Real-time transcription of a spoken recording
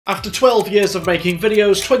After 12 years of making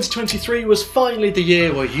videos, 2023 was finally the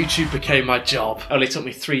year where YouTube became my job. Only took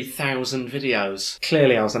me 3,000 videos.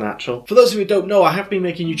 Clearly I was a natural. For those of you who don't know, I have been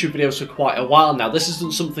making YouTube videos for quite a while now. This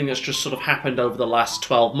isn't something that's just sort of happened over the last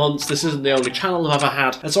 12 months. This isn't the only channel I've ever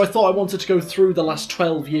had. And so I thought I wanted to go through the last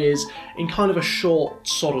 12 years in kind of a short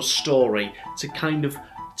sort of story to kind of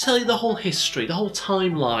tell you the whole history, the whole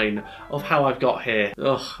timeline of how I've got here.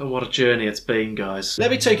 Ugh, and what a journey it's been, guys. Let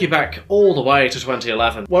me take you back all the way to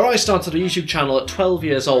 2011, where I started a YouTube channel at 12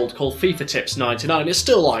 years old called FIFA Tips 99. It's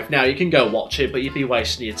still live now, you can go watch it, but you'd be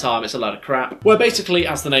wasting your time, it's a load of crap. Where basically,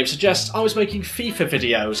 as the name suggests, I was making FIFA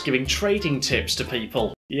videos, giving trading tips to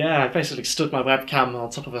people. Yeah, I basically stood my webcam on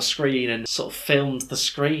top of a screen and sort of filmed the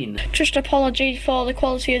screen. Just apology for the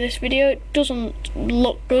quality of this video, it doesn't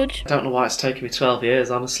look good. I don't know why it's taken me 12 years,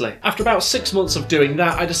 honestly. After about 6 months of doing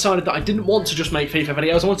that, I decided that I didn't want to just make FIFA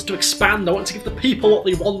videos, I wanted to expand, I wanted to give the people what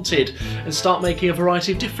they wanted and start making a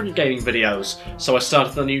variety of different gaming videos. So I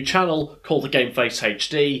started a new channel called the Game Face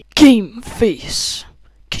HD. Game Face.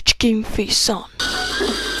 Get your game face on.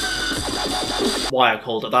 Why I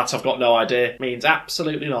called it that, I've got no idea. It means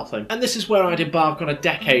absolutely nothing. And this is where I'd embark on a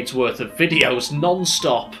decade's worth of videos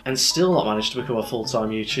non-stop and still not managed to become a full-time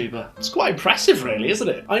YouTuber. It's quite impressive really, isn't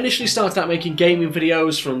it? I initially started out making gaming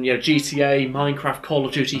videos from, GTA, Minecraft, Call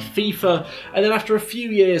of Duty, FIFA, and then after a few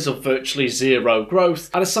years of virtually zero growth,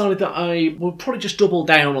 I decided that I would probably just double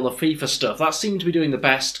down on the FIFA stuff. That seemed to be doing the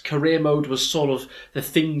best. Career mode was sort of the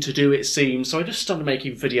thing to do, it seemed, so I just started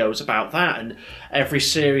making videos about that, and every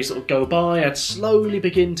series that would go by, I'd slowly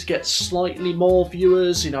begin to get slightly more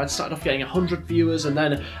viewers. I'd started off getting 100 viewers and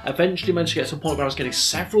then eventually managed to get to a point where I was getting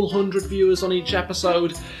several hundred viewers on each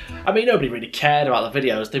episode. I mean, nobody really cared about the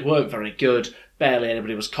videos. They weren't very good. Barely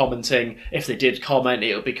anybody was commenting. If they did comment,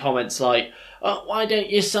 it would be comments like, "Oh, why don't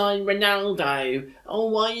you sign Ronaldo? Oh,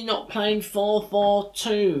 why are you not playing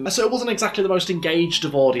 4-4-2? So it wasn't exactly the most engaged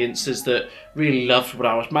of audiences that really loved what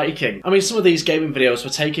I was making. I mean, some of these gaming videos were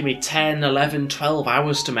taking me 10, 11, 12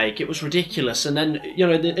 hours to make. It was ridiculous. And then,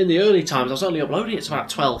 in the early times, I was only uploading it to about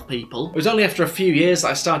 12 people. It was only after a few years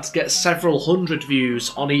that I started to get several hundred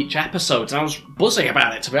views on each episode. And I was buzzing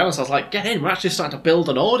about it, to be honest. I was like, get in, we're actually starting to build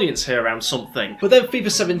an audience here around something. But then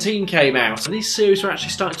FIFA 17 came out, and these series were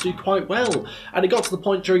actually starting to do quite well. And it got to the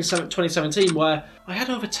point during 2017 where I had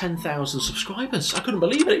over 10,000 subscribers. I couldn't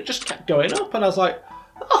believe it. It just kept going up. And I was like,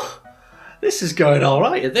 oh, this is going all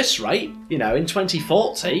right at this rate. In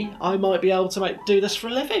 2040, I might be able to do this for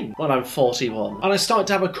a living when I'm 41. And I started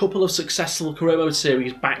to have a couple of successful career mode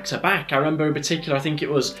series back to back. I remember in particular, I think it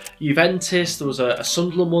was Juventus, there was a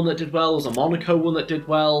Sunderland one that did well, there was a Monaco one that did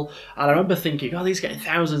well. And I remember thinking, oh, these are getting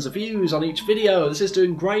thousands of views on each video. This is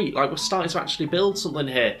doing great. Like, we're starting to actually build something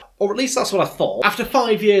here. Or at least that's what I thought. After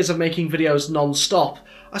 5 years of making videos non-stop,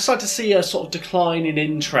 I started to see a sort of decline in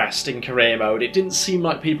interest in career mode. It didn't seem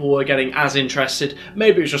like people were getting as interested.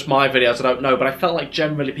 Maybe it was just my videos, I don't know, but I felt like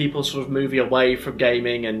generally people sort of moving away from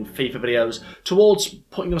gaming and FIFA videos towards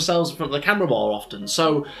putting themselves in front of the camera more often.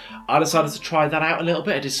 So I decided to try that out a little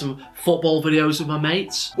bit. I did some football videos with my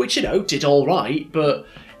mates, which, did all right, but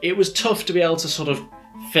it was tough to be able to sort of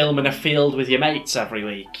film in a field with your mates every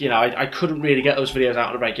week. I couldn't really get those videos out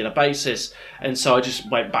on a regular basis, and so I just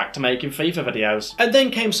went back to making FIFA videos. And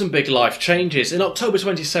then came some big life changes. In October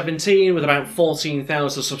 2017, with about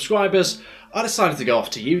 14,000 subscribers, I decided to go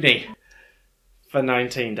off to uni for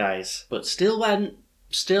 19 days. But still went.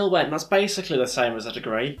 That's basically the same as a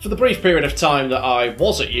degree. For the brief period of time that I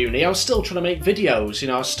was at uni, I was still trying to make videos.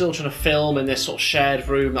 I was still trying to film in this sort of shared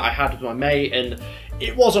room that I had with my mate, and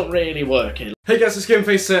it wasn't really working. Hey guys, it's Game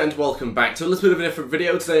Face here and welcome back to a little bit of a different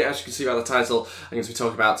video today. As you can see by the title, I'm going to be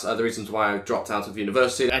talking about the reasons why I dropped out of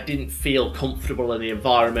university. I didn't feel comfortable in the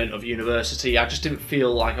environment of university. I just didn't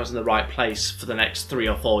feel like I was in the right place for the next 3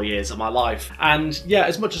 or 4 years of my life. And yeah,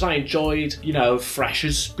 as much as I enjoyed,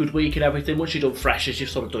 freshers, good week and everything, once you've done freshers,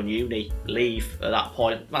 you've sort of done uni. Leave at that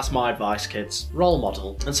point. That's my advice, kids. Role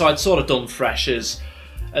model. And so I'd sort of done freshers,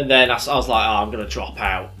 and then I was like, oh, I'm going to drop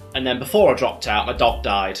out. And then before I dropped out, my dog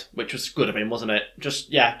died, which was good of him, wasn't it?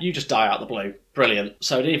 You just die out of the blue. Brilliant.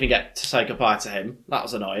 So I didn't even get to say goodbye to him. That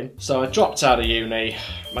was annoying. So I dropped out of uni,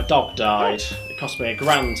 my dog died, it cost me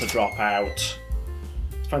 £1,000 to drop out.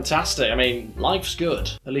 Fantastic. I mean, life's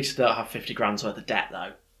good. At least I don't have 50 grand's worth of debt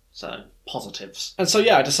though. So, positives. And so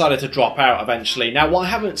yeah, I decided to drop out eventually. Now what I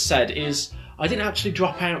haven't said is, I didn't actually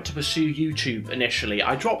drop out to pursue YouTube initially.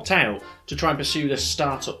 I dropped out to try and pursue this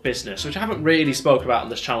startup business, which I haven't really spoke about on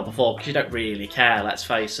this channel before because you don't really care, let's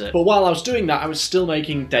face it. But while I was doing that, I was still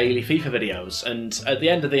making daily FIFA videos, and at the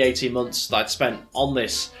end of the 18 months that I'd spent on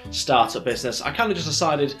this startup business, I kind of just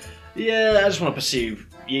decided, yeah, I just want to pursue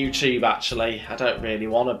YouTube, actually. I don't really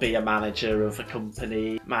want to be a manager of a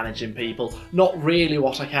company, managing people. Not really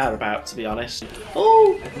what I care about, to be honest.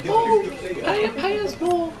 Oh, pay us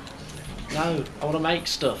more. No, I want to make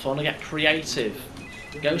stuff. I want to get creative.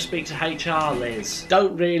 Go speak to HR, Liz.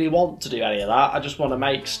 Don't really want to do any of that. I just want to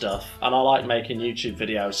make stuff, and I like making YouTube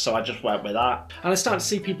videos, so I just went with that. And I started to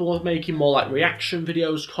see people making more like reaction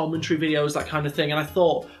videos, commentary videos, that kind of thing, and I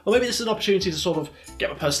thought, well, maybe this is an opportunity to sort of get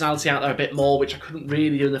my personality out there a bit more, which I couldn't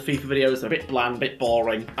really do in the FIFA videos. They're a bit bland, a bit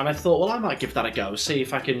boring. And I thought, well, I might give that a go, see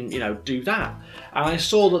if I can, you know, do that. And I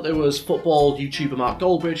saw that there was football YouTuber Mark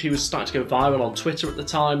Goldbridge. He was starting to go viral on Twitter at the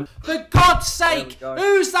time. For God's sake,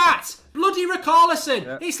 who's that? Bloody Richarlison!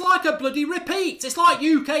 Yeah. It's like a bloody repeat! It's like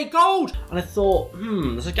UK gold! And I thought,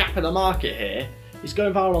 there's a gap in the market here. He's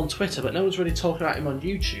going viral on Twitter, but no one's really talking about him on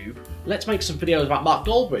YouTube. Let's make some videos about Mark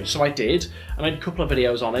Goldbridge. So I did. I made a couple of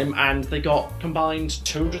videos on him, and they got combined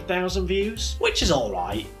 200,000 views, which is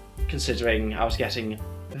alright, considering I was getting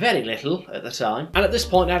very little at the time. And at this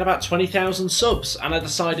point I had about 20,000 subs, and I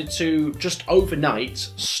decided to just overnight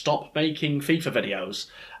stop making FIFA videos.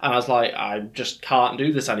 And I was like, I just can't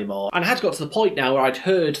do this anymore. And I had got to the point now where I'd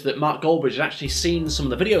heard that Mark Goldbridge had actually seen some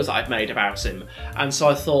of the videos that I'd made about him. And so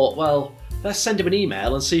I thought, well, let's send him an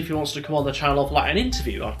email and see if he wants to come on the channel for like an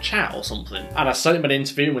interview or chat or something. And I sent him an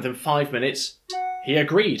interview, and within 5 minutes, he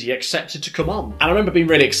agreed, he accepted to come on. And I remember being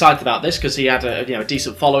really excited about this because he had a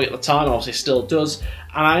decent following at the time, and obviously still does.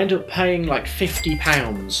 And I ended up paying like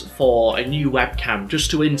 £50 for a new webcam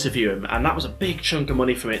just to interview him, and that was a big chunk of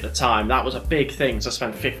money for me at the time. That was a big thing to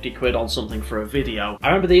spend 50 quid on something for a video. I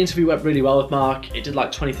remember the interview went really well with Mark. It did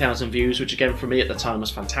like 20,000 views, which again for me at the time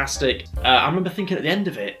was fantastic. I remember thinking at the end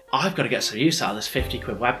of it, I've got to get some use out of this 50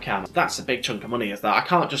 quid webcam. That's a big chunk of money, is that? I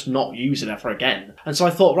can't just not use it ever again. And so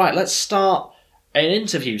I thought, right, let's start an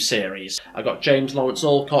interview series. I got James Lawrence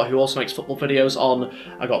Alcott, who also makes football videos, on.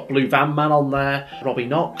 I got Blue Van Man on there, Robbie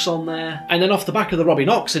Knox on there. And then off the back of the Robbie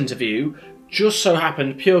Knox interview, just so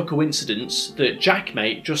happened, pure coincidence, that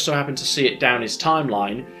Jackmate just so happened to see it down his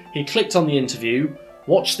timeline. He clicked on the interview,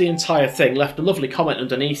 watched the entire thing, left a lovely comment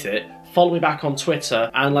underneath it, followed me back on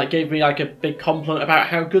Twitter, and like gave me like a big compliment about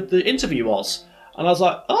how good the interview was. And I was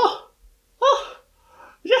like, oh,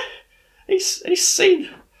 yeah, he's seen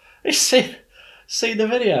the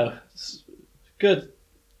video. It's good.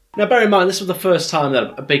 Now bear in mind, this was the first time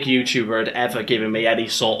that a big YouTuber had ever given me any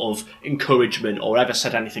sort of encouragement or ever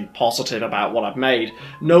said anything positive about what I've made.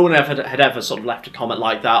 No one had ever sort of left a comment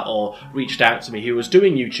like that or reached out to me who was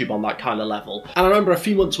doing YouTube on that kind of level. And I remember a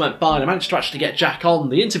few months went by and I managed to actually get Jack on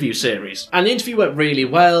the interview series. And the interview went really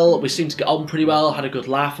well. We seemed to get on pretty well, had a good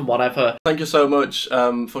laugh and whatever. Thank you so much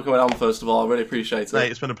for coming on, first of all. I really appreciate it.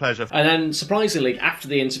 Mate, it's been a pleasure. And then, surprisingly, after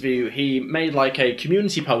the interview, he made like a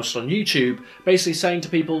community post on YouTube basically saying to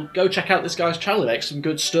people, go check out this guy's channel, he makes some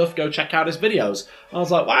good stuff, go check out his videos. And I was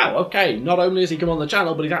like, wow, okay, not only has he come on the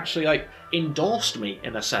channel, but he's actually like endorsed me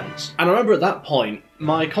in a sense. And I remember at that point,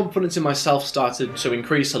 my confidence in myself started to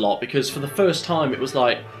increase a lot, because for the first time it was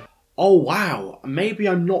like, oh wow, maybe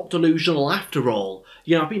I'm not delusional after all.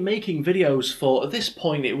 You know, I've been making videos for, at this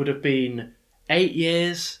point it would have been 8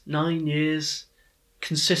 years, 9 years,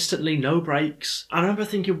 consistently, no breaks. And I remember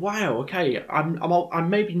thinking, wow, okay, I'm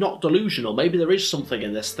maybe not delusional, maybe there is something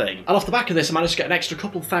in this thing. And off the back of this, I managed to get an extra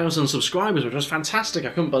couple thousand subscribers, which was fantastic. I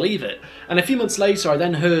couldn't believe it. And a few months later, I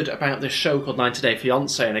then heard about this show called 90 Day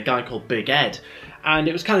Fiancé and a guy called Big Ed. And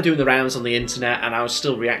it was kind of doing the rounds on the internet, and I was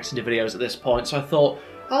still reacting to videos at this point, so I thought,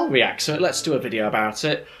 I'll react to it, let's do a video about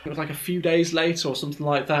it. It was like a few days later or something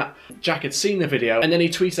like that. Jack had seen the video, and then he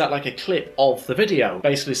tweeted out like a clip of the video,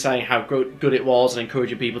 basically saying how good it was and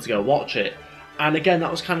encouraging people to go watch it. And again,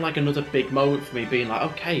 that was kind of like another big moment for me, being like,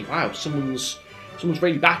 okay, wow, someone's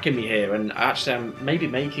really backing me here, and actually I'm maybe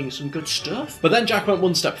making some good stuff. But then Jack went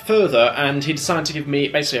one step further, and he decided to give me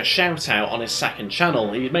basically a shout out on his second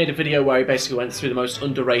channel. He made a video where he basically went through the most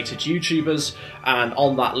underrated YouTubers, and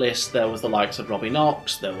on that list there was the likes of Robbie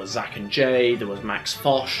Knox, there was Zach and Jay, there was Max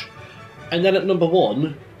Fosh, and then at number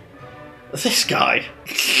 1, this guy.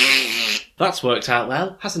 That's worked out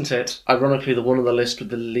well, hasn't it? Ironically, the one on the list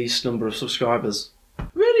with the least number of subscribers.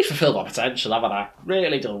 Really fulfilled my potential, haven't I?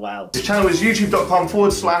 Really done well. His channel is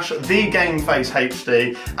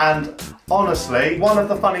youtube.com/TheGameFaceHD, and honestly, one of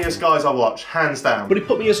the funniest guys I watch, hands down. But he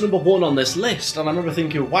put me as number 1 on this list, and I remember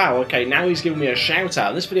thinking, wow, okay, now he's giving me a shout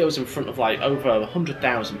out. This video was in front of like over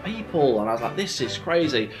 100,000 people, and I was like, this is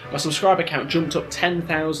crazy. My subscriber count jumped up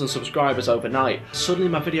 10,000 subscribers overnight. Suddenly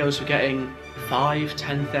my videos were getting 5,000 to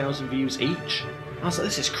 10,000 views each. I was like,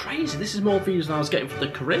 this is crazy, this is more views than I was getting for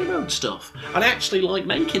the career mode stuff. And I actually like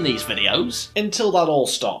making these videos, until that all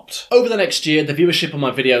stopped. Over the next year, the viewership on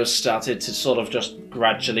my videos started to sort of just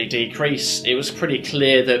gradually decrease. It was pretty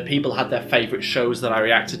clear that people had their favourite shows that I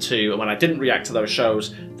reacted to, and when I didn't react to those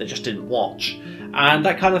shows, they just didn't watch. And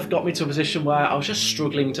that kind of got me to a position where I was just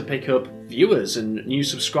struggling to pick up viewers and new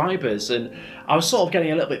subscribers, and I was sort of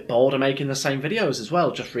getting a little bit bored of making the same videos as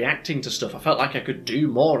well, just reacting to stuff. I felt like I could do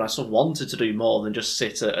more, and I sort of wanted to do more than just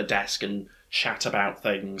sit at a desk and chat about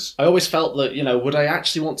things. I always felt that, you know, would I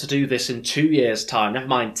actually want to do this in 2 years' time, never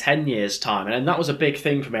mind 10 years' time? And that was a big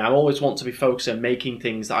thing for me. I always want to be focusing on making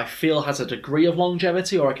things that I feel has a degree of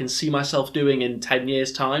longevity, or I can see myself doing in 10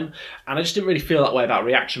 years' time. And I just didn't really feel that way about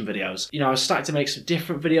reaction videos. You know, I was starting to make some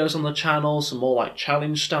different videos on the channel, some more like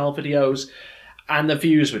challenge style videos, and the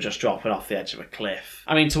views were just dropping off the edge of a cliff.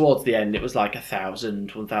 I mean, towards the end, it was like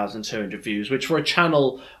 1,000, 1,200 views, which for a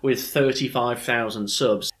channel with 35,000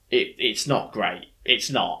 subs, it's not great. It's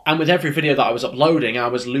not. And with every video that I was uploading, I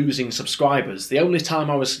was losing subscribers. The only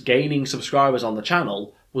time I was gaining subscribers on the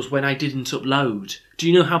channel was when I didn't upload. Do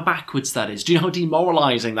you know how backwards that is? Do you know how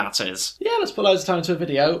demoralising that is? Yeah, let's put loads of time into a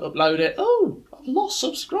video, upload it. Oh, I've lost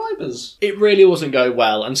subscribers. It really wasn't going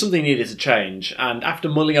well, and something needed to change. And after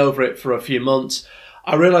mulling over it for a few months,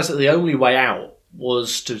 I realised that the only way out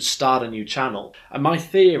was to start a new channel. And my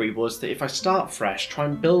theory was that if I start fresh, try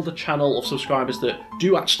and build a channel of subscribers that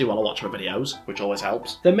do actually want to watch my videos, which always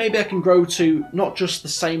helps, then maybe I can grow to not just the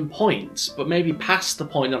same point, but maybe past the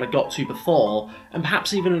point that I got to before, and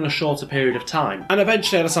perhaps even in a shorter period of time. And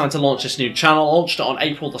eventually I decided to launch this new channel. I launched it on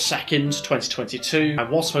April the 2nd, 2022. I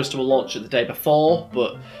was supposed to launch it the day before,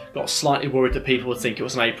 but got slightly worried that people would think it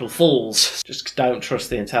was an April Fool's. Just don't trust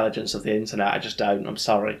the intelligence of the internet, I just don't, I'm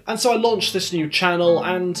sorry. And so I launched this new channel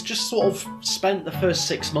and just sort of spent the first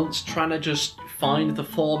 6 months trying to just find the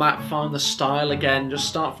format, find the style again, just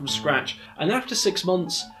start from scratch. And after 6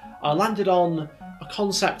 months, I landed on a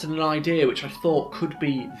concept and an idea which I thought could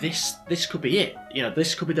be this could be it. You know,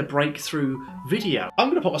 this could be the breakthrough video. I'm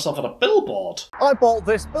going to put myself on a billboard. I bought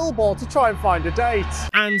this billboard to try and find a date.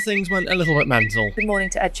 And things went a little bit mental. Good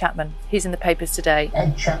morning to Ed Chapman. He's in the papers today.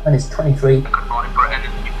 Ed Chapman is 23. Good morning, Britain.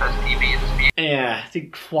 It's your first TV interview. Yeah,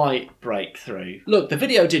 didn't quite break through. Look, the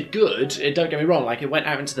video did good, don't get me wrong, like it went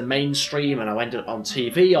out into the mainstream and I went on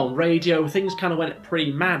TV, on radio, things kind of went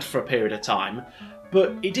pretty mad for a period of time.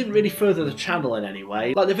 But it didn't really further the channel in any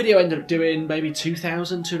way. Like the video ended up doing maybe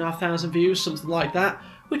 2,000, 2,500 views, something like that,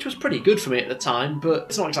 which was pretty good for me at the time, but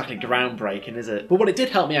it's not exactly groundbreaking, is it? But what it did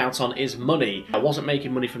help me out on is money. I wasn't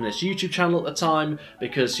making money from this YouTube channel at the time,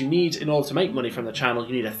 because you need, in order to make money from the channel,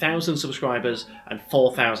 you need 1,000 subscribers and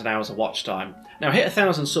 4,000 hours of watch time. Now I hit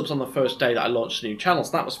 1,000 subs on the first day that I launched a new channel,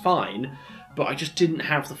 so that was fine, but I just didn't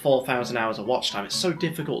have the 4,000 hours of watch time. It's so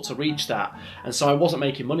difficult to reach that, and so I wasn't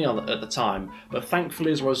making money on it at the time. But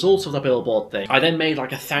thankfully, as a result of the billboard thing, I then made like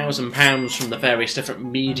 £1,000 from the various different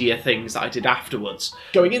media things that I did afterwards.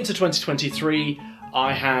 Going into 2023,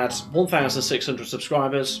 I had 1,600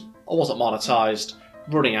 subscribers, I wasn't monetised,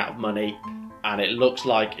 running out of money, and it looked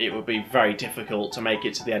like it would be very difficult to make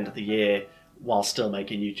it to the end of the year while still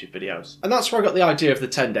making YouTube videos. And that's where I got the idea of the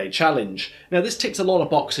 10-day challenge. Now this ticks a lot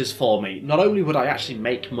of boxes for me. Not only would I actually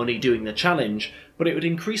make money doing the challenge, but it would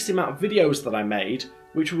increase the amount of videos that I made,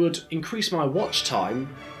 which would increase my watch time,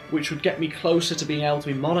 which would get me closer to being able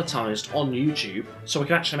to be monetized on YouTube, so I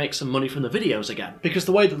could actually make some money from the videos again. Because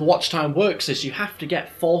the way that the watch time works is you have to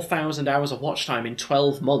get 4,000 hours of watch time in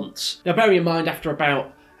 12 months. Now bearing in mind, after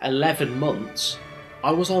about 11 months, I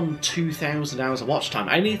was on 2,000 hours of watch time.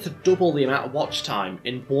 I needed to double the amount of watch time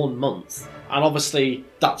in 1 month. And obviously,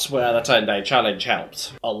 that's where the 10-day challenge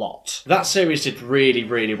helped a lot. That series did really,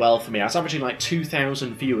 really well for me. I was averaging like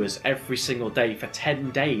 2,000 viewers every single day for 10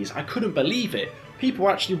 days. I couldn't believe it. People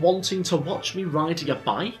were actually wanting to watch me riding a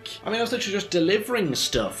bike. I mean, I was literally just delivering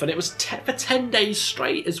stuff, and it was for 10 days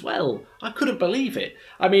straight as well. I couldn't believe it.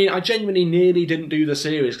 I mean, I genuinely nearly didn't do the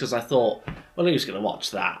series because I thought, well, who's going to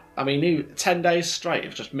watch that? I mean, 10 days straight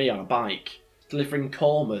of just me on a bike, delivering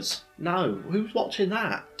kormas. No, who's watching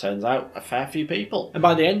that? Turns out, a fair few people. And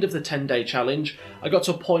by the end of the 10-day challenge, I got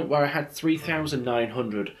to a point where I had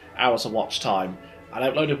 3,900 hours of watch time. I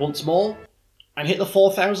uploaded once more, and hit the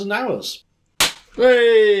 4,000 hours.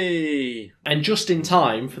 Hey! And just in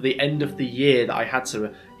time for the end of the year that I had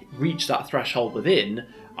to reach that threshold within,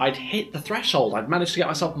 I'd hit the threshold. I'd managed to get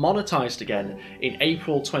myself monetized again in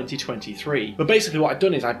April 2023. But basically what I'd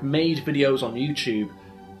done is I'd made videos on YouTube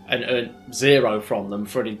and earned zero from them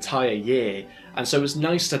for an entire year. And so it was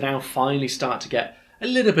nice to now finally start to get a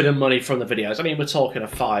little bit of money from the videos. I mean, we're talking a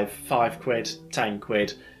 5 quid, 10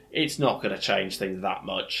 quid. it's not going to change things that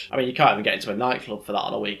much. I mean, you can't even get into a nightclub for that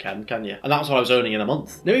on a weekend, can you? And that's what I was earning in a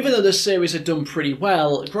month. Now, even though this series had done pretty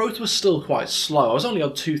well, growth was still quite slow. I was only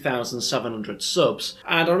on 2,700 subs,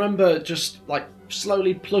 and I remember just like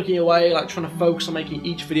slowly plugging away, like trying to focus on making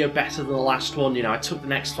each video better than the last one. You know, I took the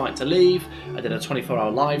next flight to leave, I did a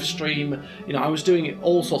 24-hour live stream, you know, I was doing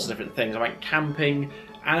all sorts of different things. I went camping,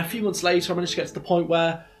 and a few months later I managed to get to the point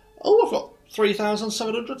where, oh, I've got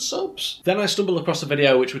 3,700 subs. Then I stumbled across a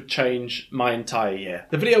video which would change my entire year.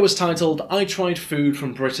 The video was titled, I Tried Food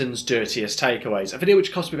from Britain's Dirtiest Takeaways, a video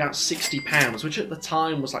which cost me about £60, which at the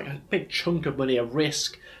time was like a big chunk of money, a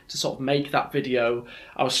risk to sort of make that video.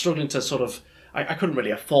 I was struggling to sort of, I couldn't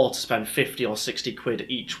really afford to spend 50 or 60 quid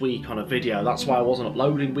each week on a video. That's why I wasn't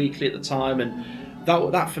uploading weekly at the time, and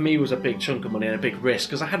that for me was a big chunk of money and a big risk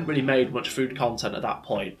because I hadn't really made much food content at that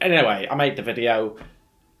point. Anyway, I made the video,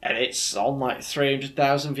 and it's on like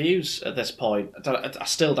 300,000 views at this point. I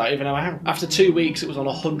still don't even know how. After 2 weeks, it was on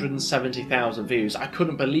 170,000 views. I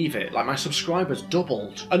couldn't believe it. Like, my subscribers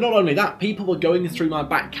doubled. And not only that, people were going through my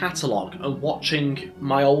back catalogue and watching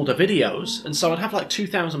my older videos. And so I'd have like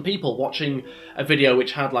 2,000 people watching a video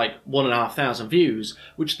which had like 1,500 views,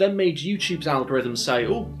 which then made YouTube's algorithm say,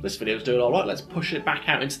 oh, this video's doing all right, let's push it back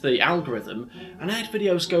out into the algorithm. And I had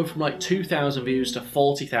videos go from like 2,000 views to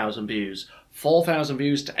 40,000 views. 4,000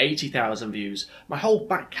 views to 80,000 views. My whole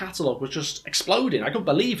back catalogue was just exploding. I couldn't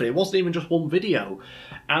believe it. It wasn't even just one video.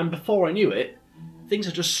 And before I knew it, things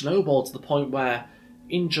had just snowballed to the point where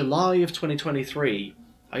in July of 2023,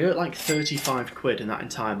 I earned like 35 quid in that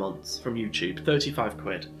entire month from YouTube. 35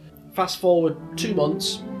 quid. Fast forward 2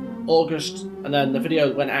 months, August, and then the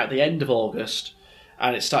video went out at the end of August,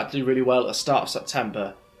 and it started to do really well at the start of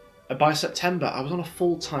September. And by September, I was on a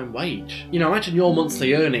full-time wage. You know, imagine your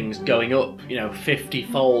monthly earnings going up, you know,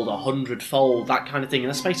 50-fold, 100-fold, that kind of thing in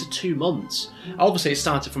the space of 2 months. Obviously, it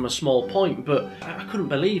started from a small point, but I couldn't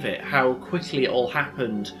believe it, how quickly it all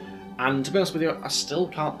happened. And to be honest with you, I still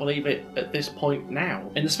can't believe it at this point now.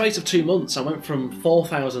 In the space of 2 months, I went from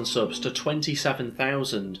 4,000 subs to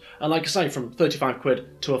 27,000. And like I say, from 35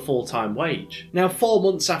 quid to a full-time wage. Now, 4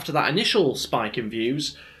 months after that initial spike in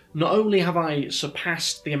views, not only have I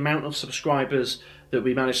surpassed the amount of subscribers that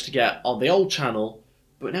we managed to get on the old channel,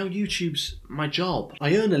 but now YouTube's my job.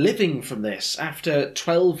 I earn a living from this after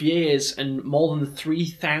 12 years and more than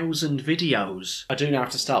 3,000 videos. I do now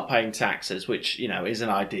have to start paying taxes, which, you know, isn't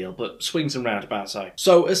ideal, but swings and roundabouts, eh?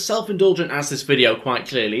 So as self-indulgent as this video quite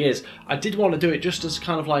clearly is, I did want to do it just as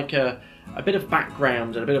kind of like a bit of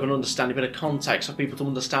background and a bit of an understanding, a bit of context for people to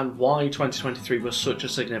understand why 2023 was such a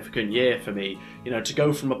significant year for me. You know, to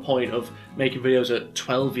go from a point of making videos at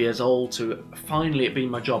 12 years old to finally it being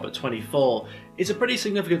my job at 24 is a pretty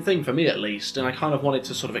significant thing for me at least, and I kind of wanted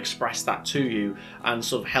to sort of express that to you and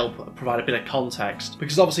sort of help provide a bit of context,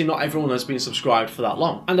 because obviously not everyone has been subscribed for that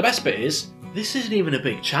long. And the best bit is, this isn't even a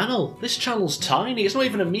big channel. This channel's tiny. It's not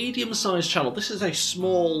even a medium-sized channel. This is a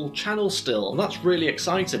small channel still, and that's really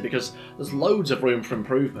exciting because there's loads of room for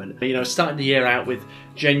improvement. You know, starting the year out with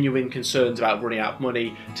genuine concerns about running out of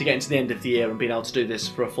money, to getting to the end of the year and being able to do this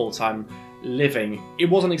for a full-time living. It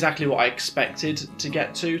wasn't exactly what I expected to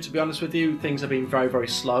get to be honest with you. Things have been very, very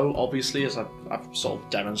slow, obviously, as I've sort of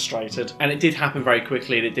demonstrated. And it did happen very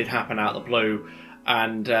quickly, and it did happen out of the blue.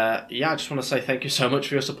 And yeah, I just want to say thank you so much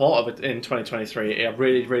for your support of it in 2023. I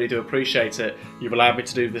really, really do appreciate it. You've allowed me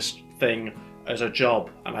to do this thing as a job,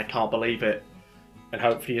 and I can't believe it. And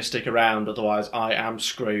hopefully you stick around, otherwise I am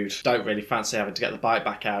screwed. Don't really fancy having to get the bike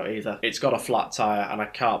back out either. It's got a flat tyre and I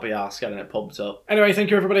can't be arsed getting it pumped up. Anyway, thank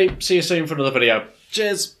you everybody. See you soon for another video.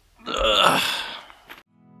 Cheers. Ugh.